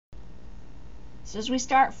So as we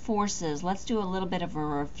start forces, let's do a little bit of a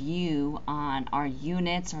review on our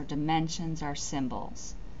units, our dimensions, our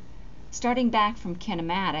symbols. Starting back from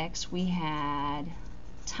kinematics, we had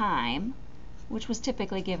time, which was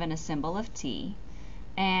typically given a symbol of t,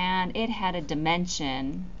 and it had a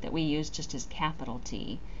dimension that we used just as capital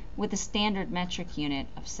T, with a standard metric unit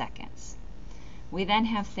of seconds. We then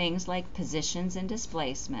have things like positions and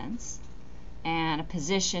displacements, and a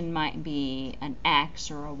position might be an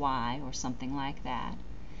X or a Y or something like that.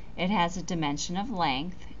 It has a dimension of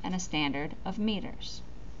length and a standard of meters.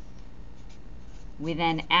 We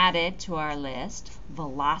then added to our list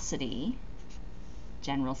velocity,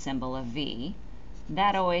 general symbol of V.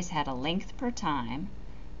 That always had a length per time,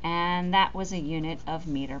 and that was a unit of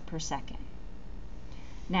meter per second.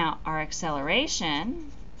 Now our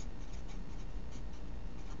acceleration,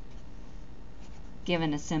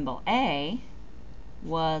 given a symbol A,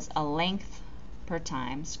 was a length per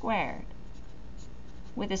time squared,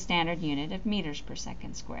 with a standard unit of meters per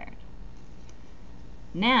second squared.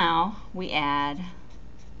 Now we add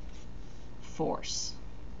force.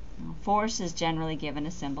 Now, force is generally given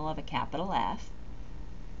a symbol of a capital F.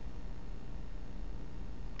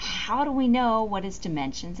 How do we know what its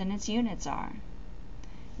dimensions and its units are?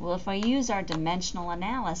 Well, if I use our dimensional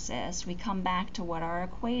analysis, we come back to what our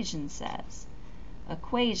equation says.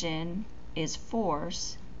 Equation is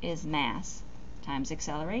force is mass times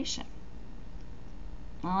acceleration.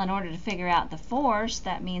 Well, in order to figure out the force,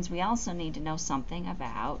 that means we also need to know something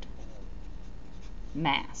about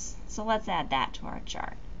mass. So let's add that to our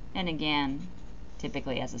chart. And again,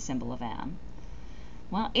 typically as a symbol of m.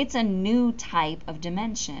 Well, it's a new type of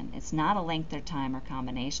dimension. It's not a length or time or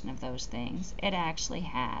combination of those things. It actually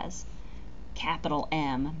has capital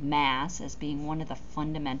M, mass, as being one of the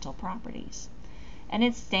fundamental properties. And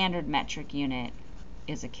its standard metric unit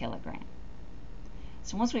is a kilogram.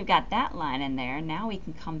 So once we've got that line in there, now we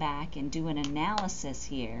can come back and do an analysis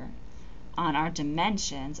here on our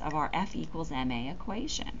dimensions of our F equals ma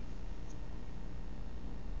equation.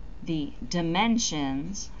 The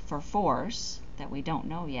dimensions for force, that we don't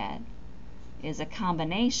know yet, is a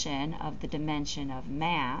combination of the dimension of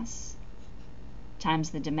mass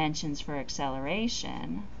times the dimensions for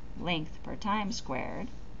acceleration, length per time squared.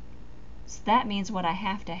 So that means what I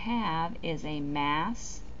have to have is a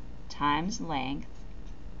mass times length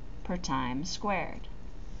per time squared.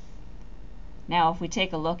 Now if we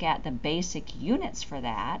take a look at the basic units for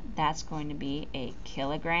that, that's going to be a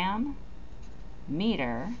kilogram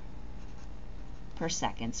meter per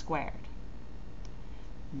second squared.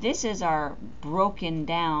 This is our broken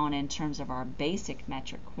down in terms of our basic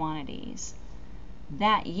metric quantities.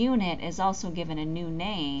 That unit is also given a new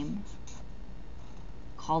name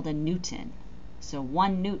called a Newton. So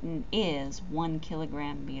 1 Newton is 1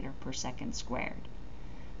 kilogram meter per second squared.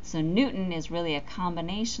 So Newton is really a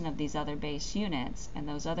combination of these other base units, and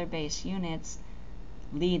those other base units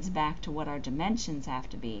leads back to what our dimensions have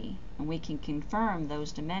to be, and we can confirm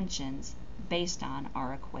those dimensions based on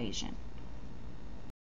our equation.